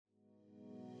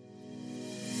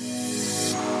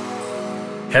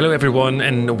Hello, everyone,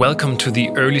 and welcome to the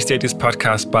Early Stages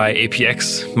podcast by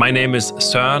APX. My name is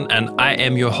Søren, and I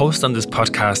am your host on this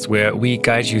podcast where we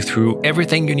guide you through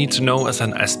everything you need to know as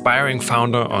an aspiring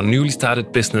founder or newly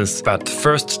started business about the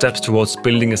first steps towards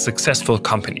building a successful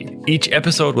company. Each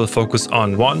episode will focus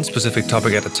on one specific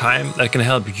topic at a time that can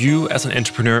help you as an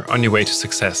entrepreneur on your way to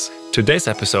success. Today's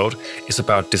episode is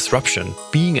about disruption,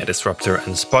 being a disruptor,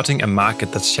 and spotting a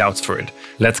market that shouts for it.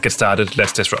 Let's get started.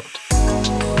 Let's disrupt.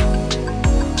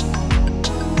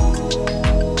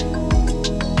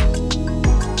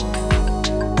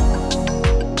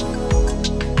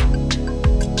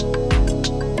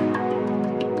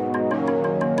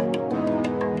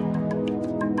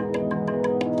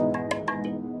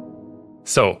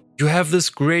 So, you have this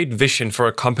great vision for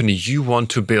a company you want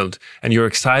to build, and you're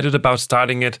excited about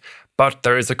starting it, but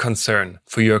there is a concern.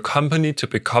 For your company to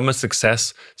become a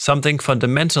success, something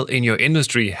fundamental in your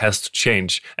industry has to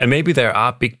change. And maybe there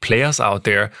are big players out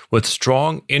there with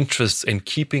strong interests in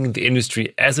keeping the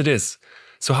industry as it is.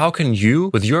 So how can you,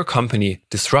 with your company,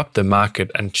 disrupt the market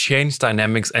and change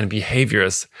dynamics and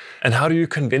behaviors? And how do you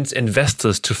convince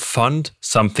investors to fund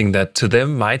something that to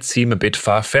them might seem a bit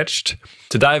far-fetched?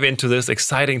 To dive into this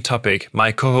exciting topic,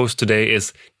 my co-host today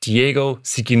is Diego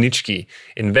Ciginichki,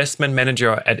 investment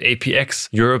manager at APX,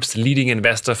 Europe's leading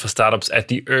investor for startups at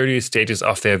the early stages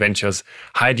of their ventures.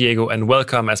 Hi, Diego, and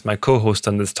welcome as my co-host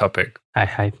on this topic.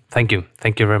 Hi. Thank you.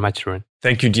 Thank you very much, Ruben.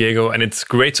 Thank you, Diego. And it's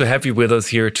great to have you with us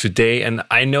here today. And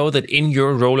I know that in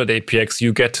your role at APX,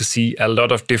 you get to see a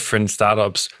lot of different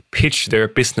startups pitch their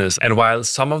business. And while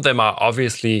some of them are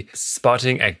obviously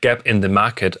spotting a gap in the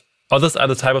market, others are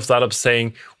the type of startups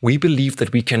saying, we believe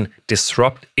that we can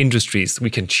disrupt industries.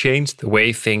 We can change the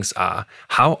way things are.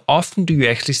 How often do you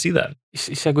actually see that?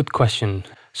 It's a good question.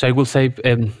 So I will say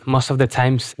most of the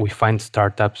times we find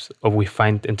startups or we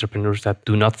find entrepreneurs that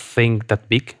do not think that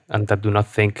big and that do not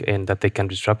think that they can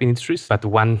disrupt industries, but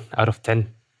 1 out of 10.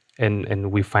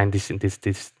 And we find this in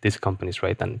these companies,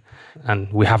 right?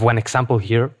 And we have one example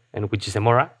here, and which is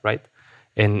Emora, right?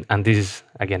 And this is,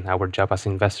 again, our job as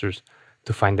investors,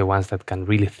 to find the ones that can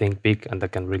really think big and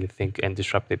that can really think and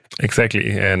disrupt it.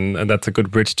 Exactly. And that's a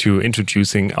good bridge to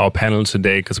introducing our panel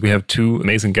today, because we have two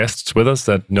amazing guests with us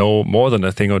that know more than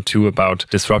a thing or two about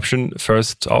disruption.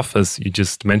 First off, as you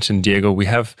just mentioned, Diego, we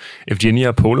have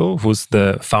Evgenia Polo, who's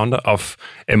the founder of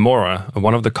Emora,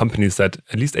 one of the companies that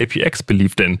at least APX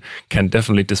believed in can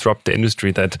definitely disrupt the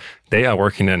industry that they are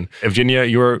working in. Evgenia,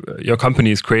 your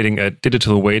company is creating a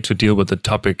digital way to deal with the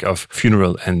topic of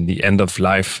funeral and the end of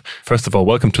life. First of all,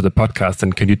 welcome to the podcast,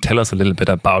 and can you tell us a little bit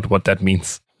about what that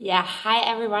means? Yeah, hi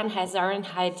everyone. Hi Søren.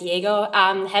 Hi Diego.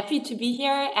 I'm happy to be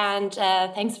here, and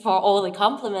thanks for all the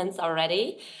compliments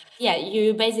already. Yeah,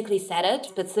 you basically said it.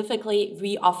 Specifically,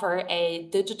 we offer a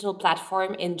digital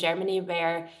platform in Germany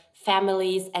where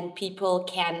families and people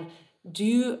can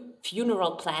do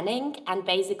funeral planning and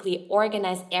basically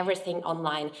organize everything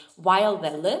online while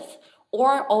they live,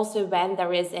 or also when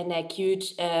there is an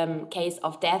acute case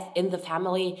of death in the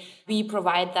family. We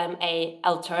provide them an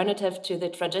alternative to the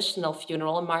traditional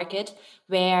funeral market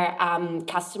where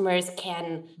customers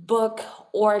can book,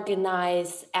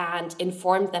 organize, and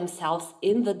inform themselves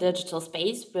in the digital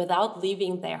space without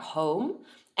leaving their home.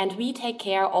 And we take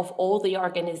care of all the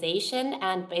organization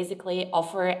and basically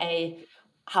offer a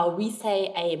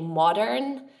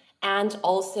modern and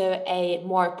also a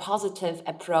more positive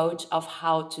approach of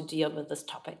how to deal with this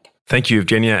topic. Thank you,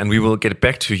 Evgenia. And we will get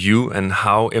back to you and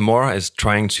how Emora is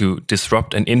trying to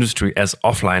disrupt an industry as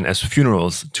offline as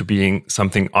funerals to being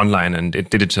something online and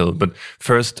digital. But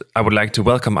first, I would like to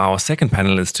welcome our second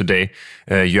panelist today,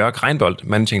 Jörg Reinbold,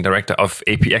 Managing Director of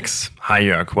APX. Hi,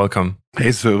 Jörg. Welcome.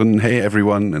 Hey, Søren. Hey,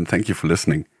 everyone. And thank you for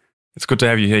listening. It's good to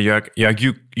have you here, Jörg. Jörg,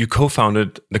 you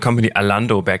co-founded the company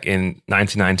Alando back in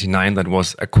 1999 that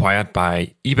was acquired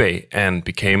by eBay and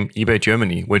became eBay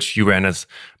Germany, which you ran as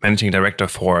managing director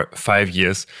for 5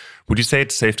 years. Would you say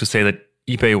it's safe to say that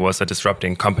eBay was a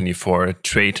disrupting company for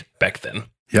trade back then?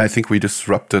 Yeah, I think we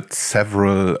disrupted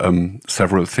several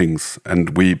things.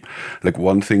 And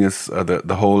one thing is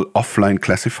the whole offline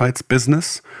classifieds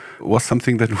business was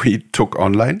something that we took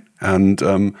online. And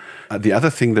the other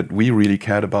thing that we really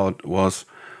cared about was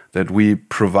that we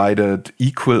provided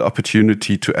equal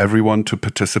opportunity to everyone to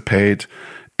participate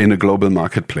in a global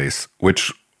marketplace,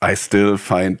 which I still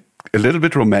find a little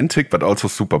bit romantic, but also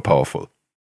super powerful.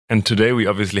 And today we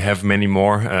obviously have many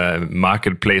more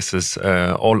marketplaces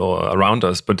all around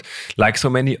us. But like so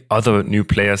many other new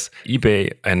players,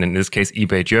 eBay, and in this case,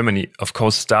 eBay Germany, of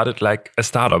course, started like a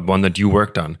startup, one that you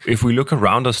worked on. If we look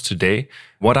around us today,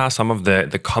 what are some of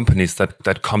the companies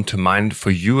that come to mind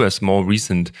for you as more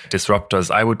recent disruptors?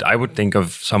 I would think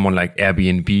of someone like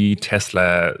Airbnb,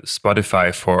 Tesla,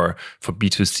 Spotify for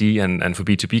B2C and for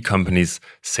B2B companies,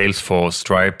 Salesforce,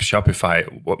 Stripe, Shopify.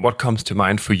 What comes to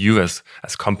mind for you as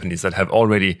companies that have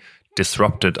already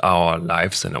disrupted our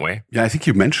lives in a way? Yeah, I think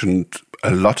you mentioned a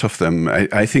lot of them.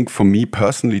 I think for me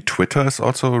personally, Twitter is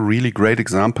also a really great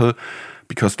example,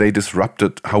 because they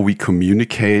disrupted how we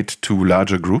communicate to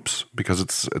larger groups, because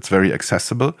it's very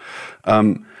accessible.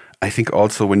 I think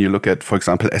also when you look at, for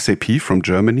example, SAP from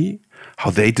Germany, how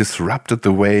they disrupted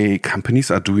the way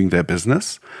companies are doing their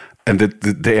business, and that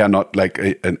they are not like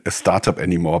a startup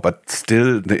anymore, but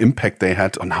still the impact they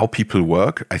had on how people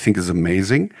work, I think is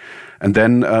amazing. And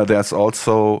then there's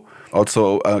also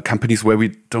companies where we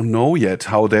don't know yet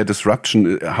how their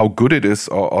disruption, how good it is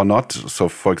or not. So,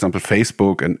 for example,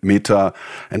 Facebook and Meta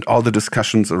and all the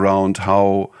discussions around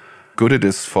how good it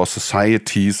is for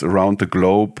societies around the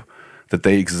globe that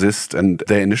they exist, and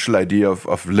their initial idea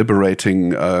of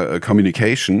liberating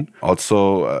communication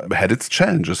also had its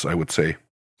challenges, I would say.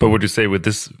 But would you say with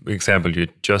this example you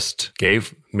just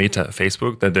gave, Meta,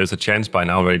 Facebook, that there's a chance by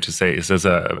now already to say,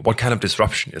 what kind of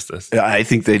disruption is this? I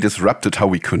think they disrupted how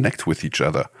we connect with each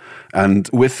other. And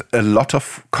with a lot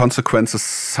of consequences,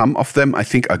 some of them I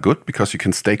think are good, because you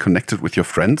can stay connected with your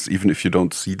friends even if you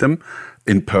don't see them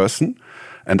in person.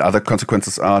 And other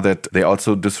consequences are that they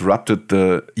also disrupted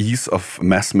the ease of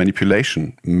mass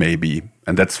manipulation, maybe.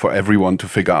 And that's for everyone to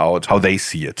figure out how they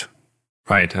see it.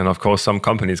 Right. And of course, some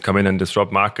companies come in and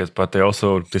disrupt markets, but they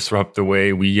also disrupt the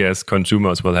way we as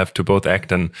consumers will have to both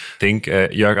act and think.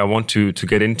 Jörg, I want to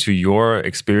get into your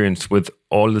experience with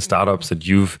all the startups that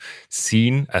you've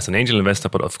seen as an angel investor,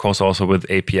 but of course also with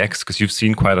APX, because you've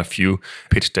seen quite a few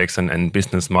pitch decks and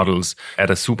business models at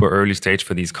a super early stage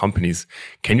for these companies.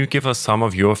 Can you give us some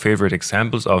of your favorite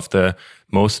examples of the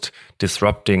most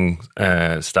disrupting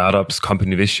startups,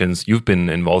 company visions you've been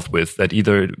involved with that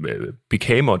either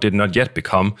became or did not yet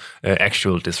become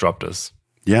actual disruptors?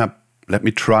 Yeah, let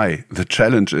me try. The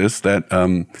challenge is that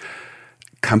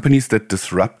companies that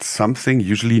disrupt something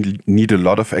usually need a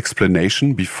lot of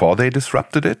explanation before they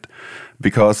disrupted it,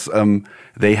 because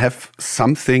they have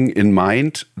something in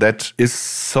mind that is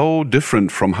so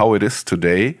different from how it is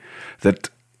today that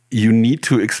you need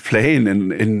to explain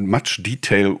in much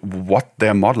detail what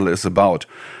their model is about.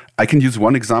 I can use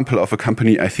one example of a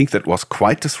company I think that was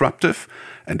quite disruptive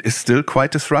and is still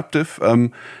quite disruptive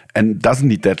and doesn't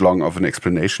need that long of an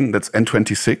explanation. That's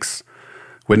N26.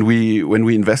 When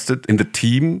we invested in the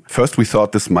team, first we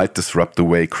thought this might disrupt the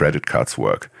way credit cards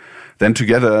work. Then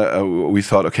together we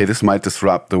thought, okay, this might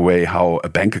disrupt the way how a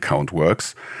bank account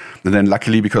works. And then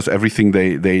luckily, because everything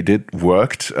they did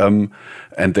worked and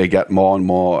they got more and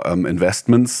more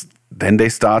investments, then they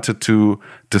started to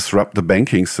disrupt the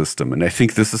banking system. And I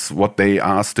think this is what they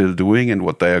are still doing and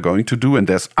what they are going to do. And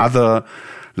there's other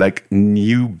like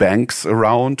new banks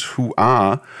around who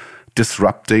are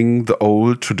disrupting the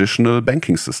old traditional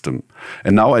banking system.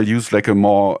 And now I'll use like a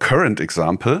more current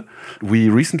example. We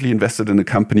recently invested in a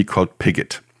company called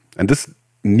Pigit. And this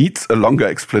needs a longer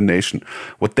explanation.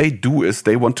 What they do is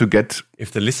they want to get...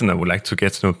 If the listener would like to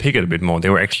get to know Pigit a bit more, they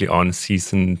were actually on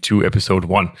season 2, episode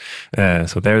 1.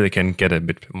 So there they can get a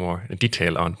bit more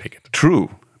detail on Pigit.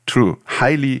 True.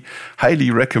 Highly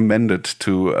recommended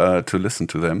to listen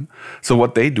to them. So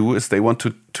what they do is they want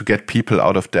to get people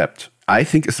out of debt. I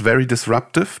think is very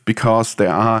disruptive, because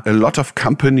there are a lot of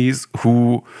companies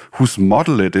whose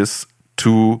model it is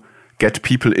to get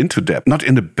people into debt. Not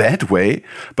in a bad way,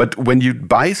 but when you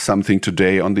buy something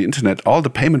today on the internet, all the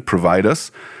payment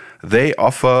providers, they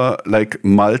offer like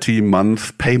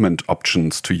multi-month payment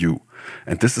options to you.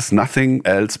 And this is nothing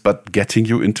else but getting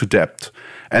you into debt.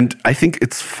 And I think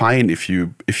it's fine if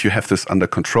you have this under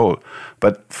control.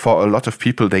 But for a lot of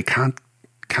people, they can't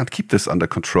keep this under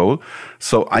control.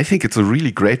 So I think it's a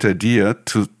really great idea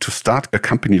to start a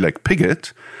company like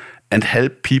Pigit and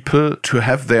help people to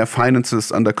have their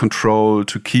finances under control,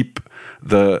 to keep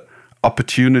the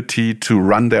opportunity to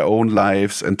run their own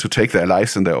lives and to take their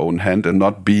lives in their own hand and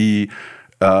not be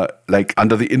like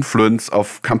under the influence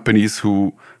of companies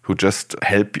who just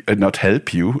not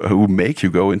help you, who make you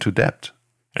go into debt.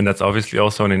 And that's obviously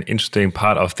also an interesting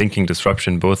part of thinking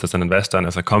disruption, both as an investor and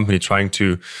as a company, trying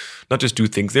to not just do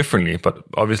things differently, but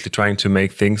obviously trying to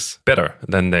make things better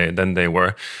than they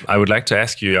were. I would like to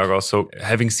ask you, Jörg, also,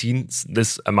 having seen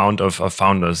this amount of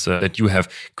founders that you have,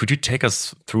 could you take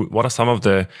us through what are some of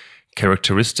the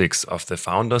characteristics of the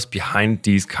founders behind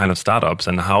these kind of startups,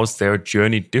 and how is their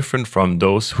journey different from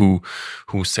those who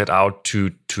set out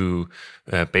to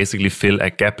basically fill a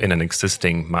gap in an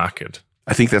existing market?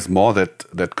 I think there's more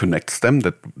that connects them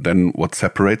than what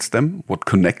separates them. What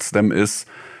connects them is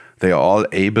they are all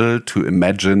able to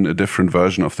imagine a different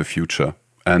version of the future.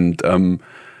 And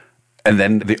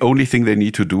then the only thing they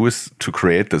need to do is to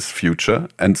create this future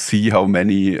and see how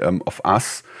many of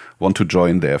us want to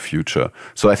join their future.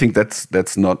 So I think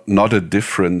that's not a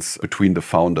difference between the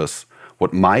founders.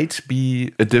 What might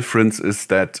be a difference is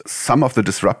that some of the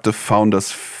disruptive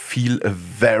founders feel a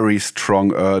very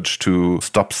strong urge to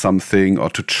stop something or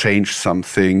to change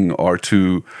something or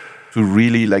to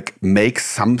really like make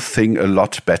something a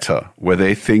lot better, where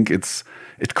they think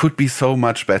it could be so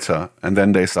much better, and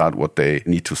then they start what they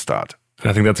need to start. And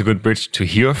I think that's a good bridge to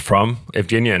hear from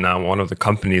Evgenia now, one of the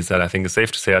companies that I think is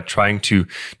safe to say are trying to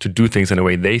do things in a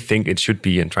way they think it should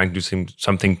be and trying to do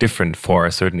something different for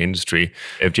a certain industry.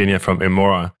 Evgenia from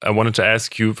Emora. I wanted to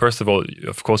ask you, first of all,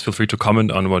 of course, feel free to comment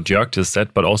on what Jörg just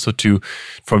said, but also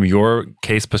from your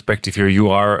case perspective here, you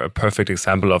are a perfect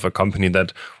example of a company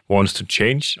that wants to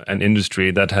change an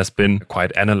industry that has been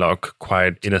quite analog,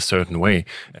 quite in a certain way.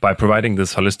 By providing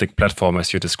this holistic platform,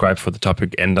 as you described for the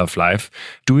topic end of life,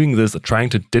 doing this, trying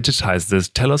to digitize this,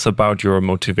 tell us about your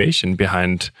motivation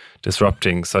behind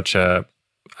disrupting such a,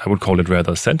 I would call it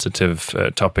rather sensitive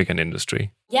topic and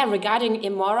industry. Yeah, regarding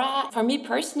Emora, for me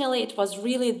personally, it was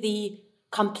really the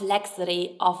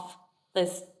complexity of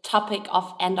this topic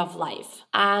of end of life.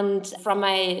 And from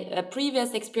my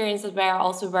previous experiences where I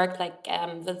also worked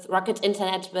with Rocket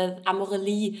Internet, with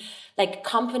Amorelie, like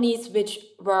companies which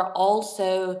were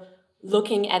also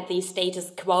looking at the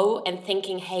status quo and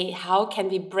thinking, hey, how can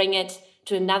we bring it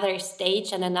to another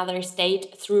stage and another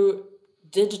state through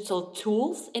digital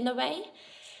tools in a way?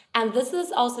 And this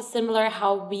is also similar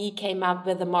how we came up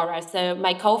with Emora. So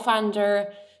my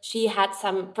co-founder, she had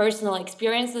some personal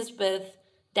experiences with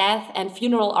death and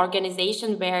funeral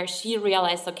organization where she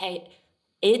realized, okay,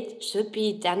 it should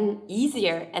be done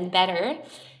easier and better.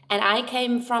 And I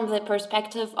came from the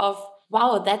perspective of,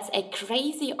 wow, that's a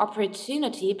crazy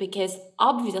opportunity, because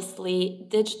obviously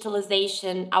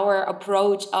digitalization, our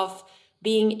approach of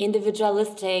being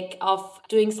individualistic, of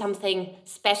doing something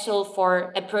special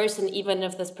for a person, even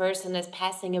if this person is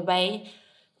passing away,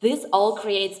 this all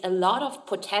creates a lot of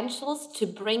potentials to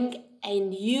bring a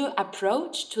new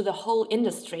approach to the whole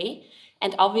industry.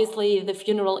 And obviously the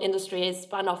funeral industry is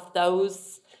one of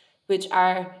those which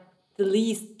are the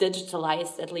least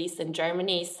digitalized, at least in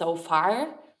Germany so far.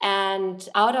 And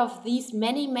out of these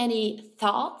many, many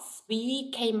thoughts, we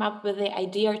came up with the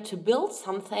idea to build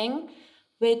something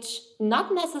which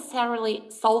not necessarily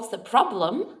solves the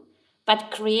problem,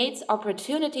 but creates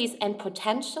opportunities and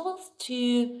potentials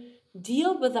to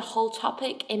deal with the whole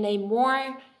topic in a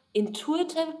more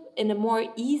intuitive, in a more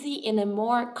easy, in a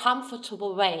more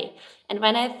comfortable way. And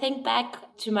when I think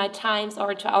back to my times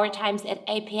or to our times at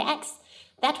APX,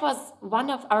 that was one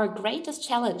of our greatest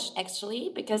challenge,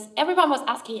 actually, because everyone was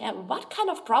asking, what kind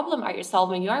of problem are you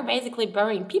solving? You are basically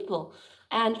burying people.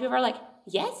 And we were like,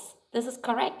 yes, this is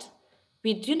correct.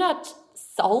 We do not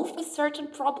solve a certain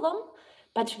problem,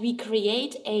 but we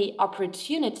create an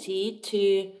opportunity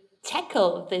to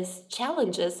tackle these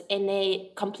challenges in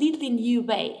a completely new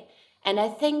way. And I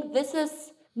think this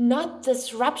is not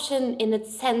disruption in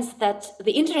its sense that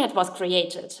the internet was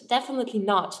created, definitely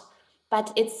not.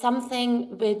 But it's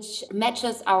something which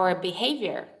matches our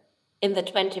behavior in the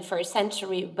 21st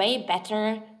century way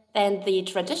better than the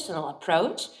traditional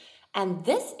approach. And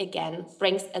this, again,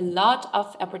 brings a lot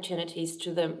of opportunities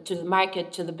to the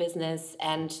market, to the business,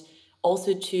 and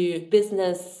also to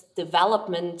business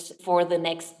development for the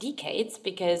next decades,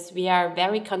 because we are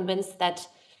very convinced that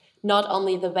not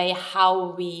only the way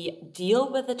how we deal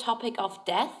with the topic of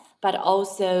death, but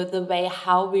also the way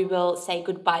how we will say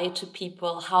goodbye to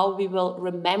people, how we will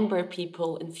remember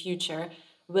people in future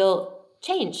will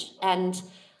change. And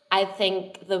I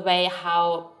think the way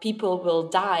how people will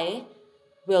die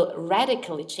will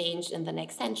radically change in the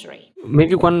next century.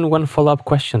 Maybe one follow-up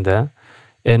question there.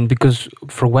 And because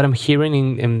for what I'm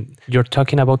hearing, you're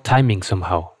talking about timing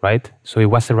somehow, right? So it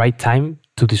was the right time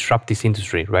to disrupt this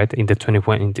industry, right? In the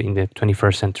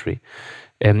 21st century.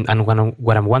 And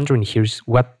what I'm wondering here is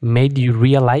what made you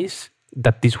realize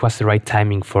that this was the right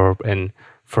timing for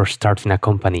starting a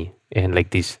company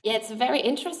like this? Yeah, it's a very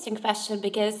interesting question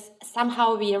because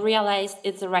somehow we realized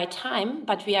it's the right time,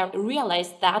 but we are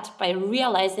realized that by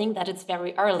realizing that it's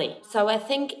very early. So I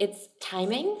think it's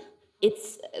timing.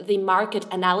 It's the market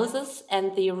analysis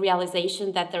and the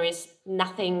realization that there is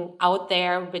nothing out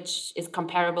there which is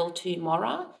comparable to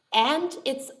Mora. And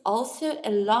it's also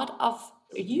a lot of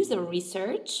user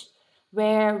research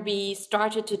where we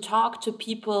started to talk to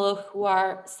people who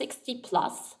are 60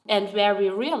 plus and where we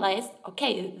realized,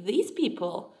 okay, these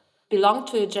people belong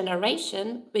to a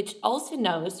generation which also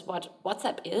knows what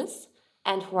WhatsApp is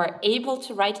and who are able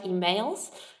to write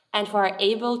emails and who are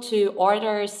able to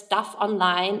order stuff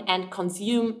online and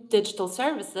consume digital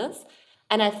services.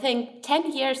 And I think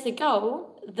 10 years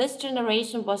ago, this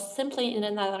generation was simply in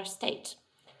another state.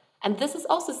 And this is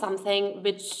also something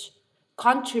which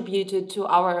contributed to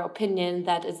our opinion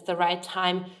that it's the right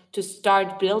time to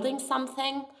start building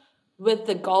something with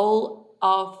the goal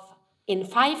of in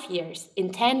 5 years,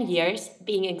 in 10 years,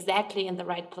 being exactly in the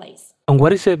right place. And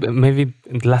what is maybe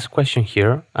the last question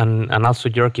here, and also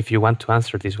Jörg, if you want to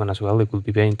answer this one as well, it will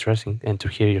be very interesting and to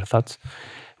hear your thoughts.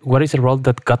 What is the role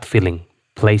that gut feeling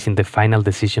plays in the final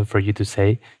decision for you to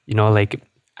say, like,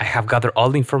 I have gathered all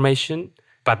the information,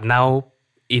 but now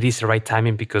it is the right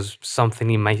timing because something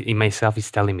in myself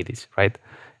is telling me this, right?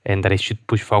 And that I should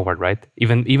push forward, right?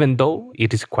 Even though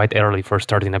it is quite early for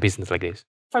starting a business like this.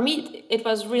 For me, it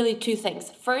was really two things.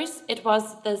 First, it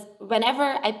was this,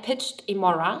 whenever I pitched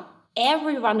Emora,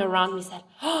 everyone around me said,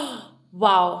 oh,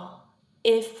 wow,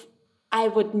 if I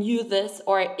would knew this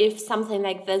or if something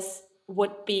like this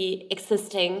would be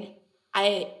existing,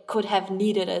 I could have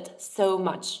needed it so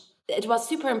much. It was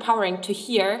super empowering to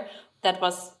hear. That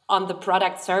was on the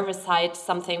product service side,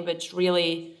 something which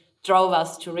really drove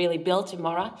us to really build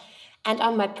Emora. And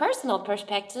on my personal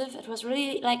perspective, it was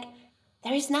really like,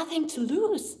 there is nothing to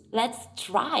lose. Let's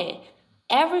try.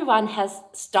 Everyone has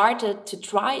started to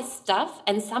try stuff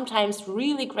and sometimes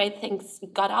really great things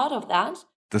got out of that.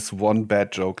 This one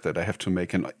bad joke that I have to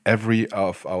make in every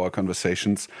of our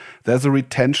conversations. There's a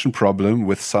retention problem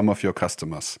with some of your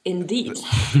customers. Indeed.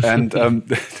 And then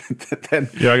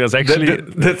that's actually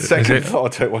the second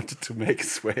thought I wanted to make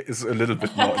is a little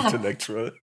bit more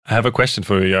intellectual. I have a question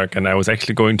for you, Jörg, and I was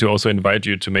actually going to also invite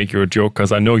you to make your joke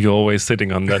because I know you're always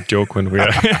sitting on that joke when we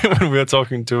are when we are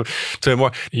talking to more.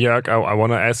 Jörg, I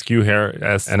want to ask you here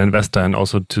as an investor and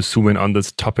also to zoom in on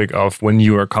this topic of when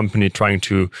you are a company trying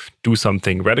to do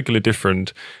something radically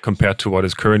different compared to what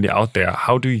is currently out there.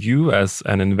 How do you, as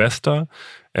an investor,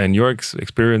 and your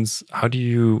experience, how do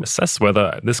you assess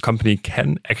whether this company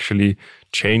can actually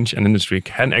change an industry,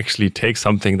 can actually take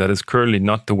something that is currently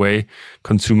not the way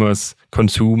consumers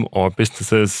consume or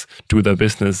businesses do their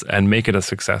business and make it a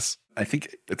success? I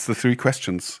think it's the three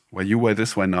questions, where you were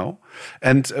this way now.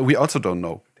 And we also don't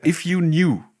know. If you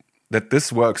knew that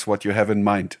this works, what you have in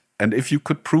mind, and if you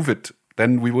could prove it,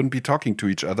 then we wouldn't be talking to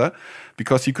each other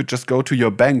because you could just go to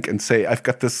your bank and say, I've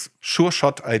got this sure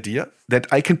shot idea that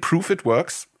I can prove it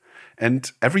works. And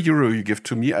every euro you give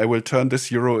to me, I will turn this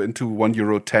euro into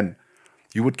 €1.10.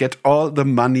 You would get all the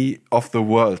money of the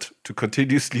world to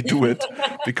continuously do it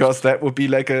because that would be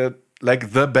like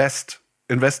the best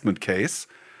investment case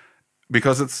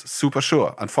because it's super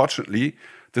sure. Unfortunately,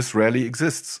 this rarely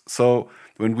exists. So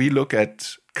when we look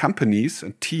at companies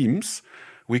and teams,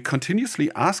 we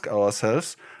continuously ask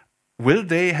ourselves, will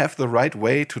they have the right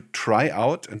way to try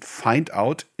out and find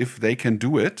out if they can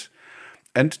do it?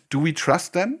 And do we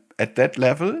trust them at that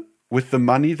level with the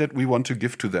money that we want to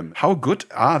give to them? How good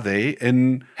are they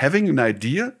in having an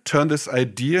idea, turn this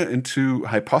idea into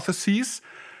hypotheses,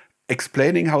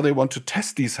 explaining how they want to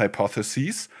test these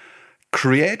hypotheses,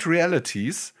 create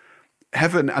realities,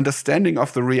 have an understanding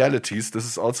of the realities? This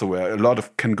is also where a lot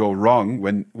of can go wrong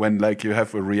when like you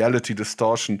have a reality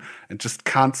distortion and just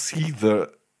can't see the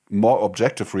more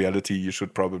objective reality you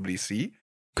should probably see.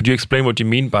 Could you explain what you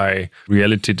mean by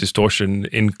reality distortion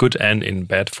in good and in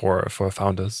bad for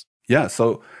founders? Yeah,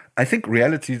 so I think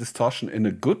reality distortion in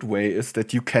a good way is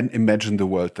that you can imagine the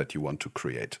world that you want to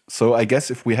create. So I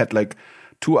guess if we had like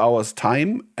 2 hours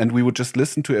time and we would just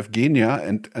listen to Evgenia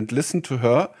and listen to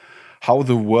her, how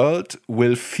the world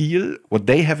will feel, what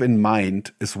they have in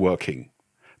mind is working.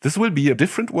 This will be a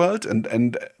different world,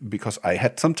 and because I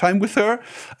had some time with her,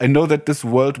 I know that this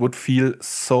world would feel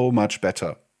so much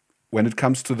better when it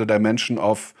comes to the dimension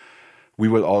of we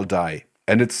will all die.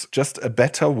 And it's just a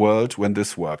better world when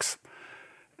this works.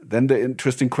 Then the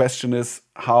interesting question is,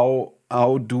 how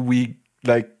do we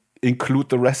like include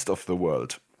the rest of the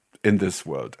world in this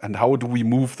world? And how do we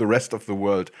move the rest of the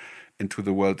world into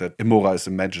the world that Emora is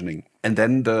imagining? And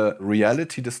then the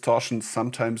reality distortion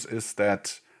sometimes is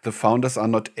that the founders are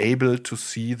not able to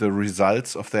see the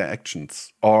results of their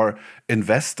actions, or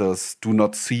investors do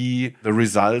not see the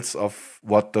results of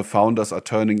what the founders are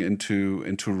turning into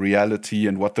reality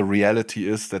and what the reality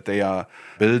is that they are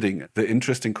building. The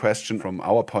interesting question from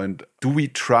our point, do we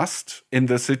trust in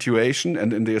the situation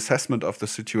and in the assessment of the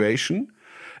situation?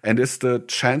 And is the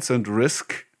chance and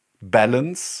risk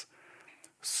balance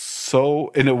so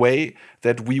in a way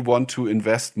that we want to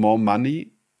invest more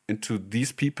money into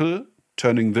these people,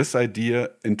 turning this idea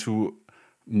into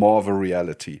more of a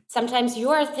reality? Sometimes you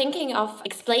are thinking of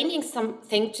explaining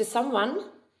something to someone,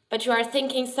 but you are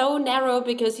thinking so narrow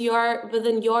because you are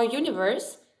within your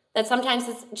universe that sometimes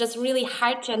it's just really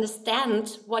hard to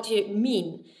understand what you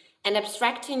mean. And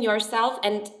abstracting yourself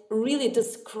and really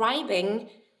describing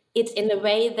it in a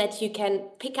way that you can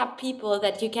pick up people,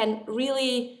 that you can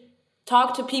really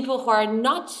talk to people who are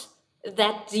not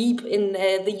that deep in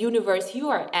the universe you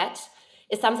are at,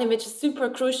 is something which is super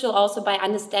crucial also by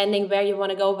understanding where you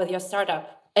want to go with your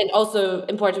startup. And also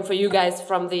important for you guys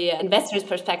from the investor's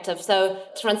perspective. So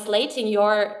translating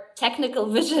your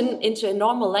technical vision into a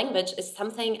normal language is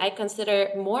something I consider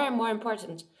more and more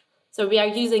important. So we are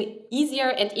using easier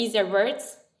and easier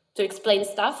words to explain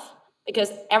stuff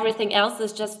because everything else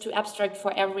is just too abstract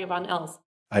for everyone else.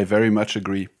 I very much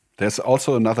agree. There's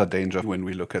also another danger when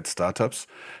we look at startups,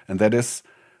 and that is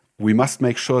we must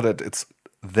make sure that it's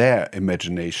their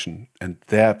imagination and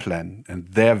their plan and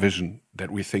their vision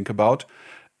that we think about,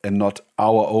 and not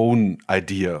our own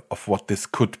idea of what this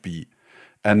could be.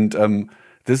 And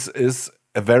this is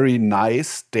a very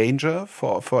nice danger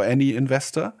for any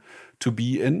investor to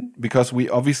be in, because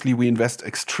we invest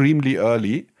extremely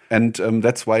early. And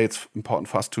that's why it's important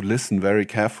for us to listen very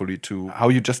carefully to how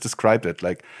you just described it,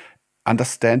 like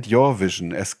understand your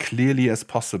vision as clearly as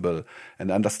possible and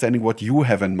understanding what you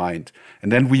have in mind.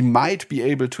 And then we might be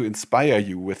able to inspire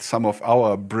you with some of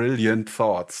our brilliant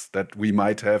thoughts that we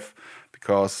might have,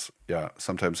 because,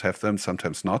 sometimes have them,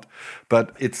 sometimes not.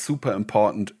 But it's super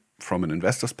important from an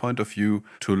investor's point of view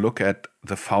to look at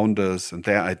the founders and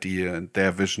their idea and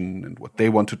their vision and what they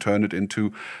want to turn it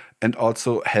into, and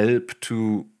also help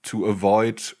to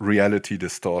avoid reality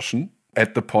distortion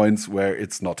at the points where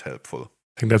it's not helpful.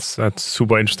 I think that's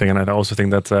super interesting, and I also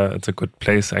think it's a good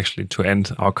place actually to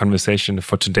end our conversation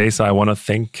for today. So I want to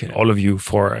thank all of you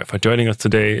for joining us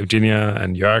today. Eugenia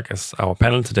and Jörg as our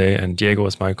panel today, and Diego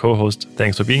as my co-host.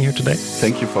 Thanks for being here today.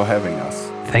 Thank you for having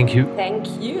us. Thank you. Thank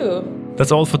you.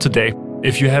 That's all for today.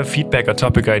 If you have feedback or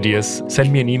topic ideas,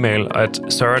 send me an email at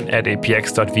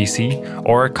søren@apx.vc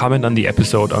or comment on the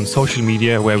episode on social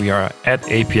media where we are at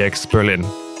APX Berlin.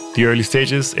 The Early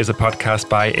Stages is a podcast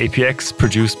by APX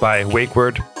produced by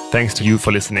WakeWord. Thanks to you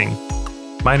for listening.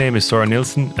 My name is Søren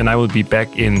Nielsen and I will be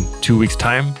back in 2 weeks'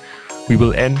 time. We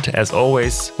will end, as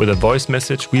always, with a voice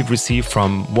message we've received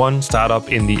from one startup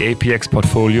in the APX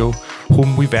portfolio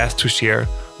whom we've asked to share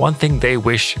one thing they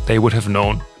wish they would have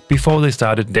known before they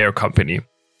started their company.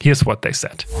 Here's what they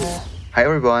said. Hi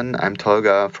everyone, I'm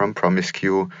Tolga from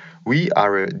Promisq. We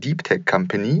are a deep tech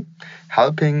company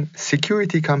helping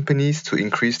security companies to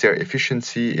increase their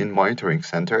efficiency in monitoring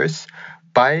centers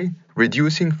by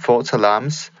reducing false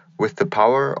alarms with the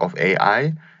power of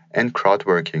AI and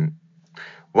crowdworking.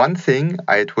 One thing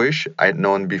I'd wish I'd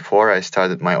known before I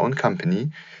started my own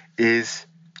company is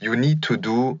you need to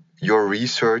do your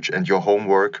research and your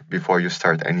homework before you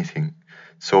start anything.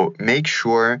 So make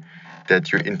sure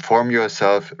that you inform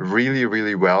yourself really,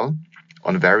 really well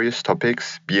on various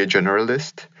topics, be a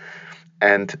generalist,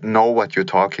 and know what you're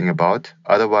talking about.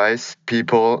 Otherwise,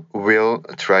 people will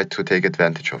try to take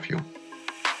advantage of you.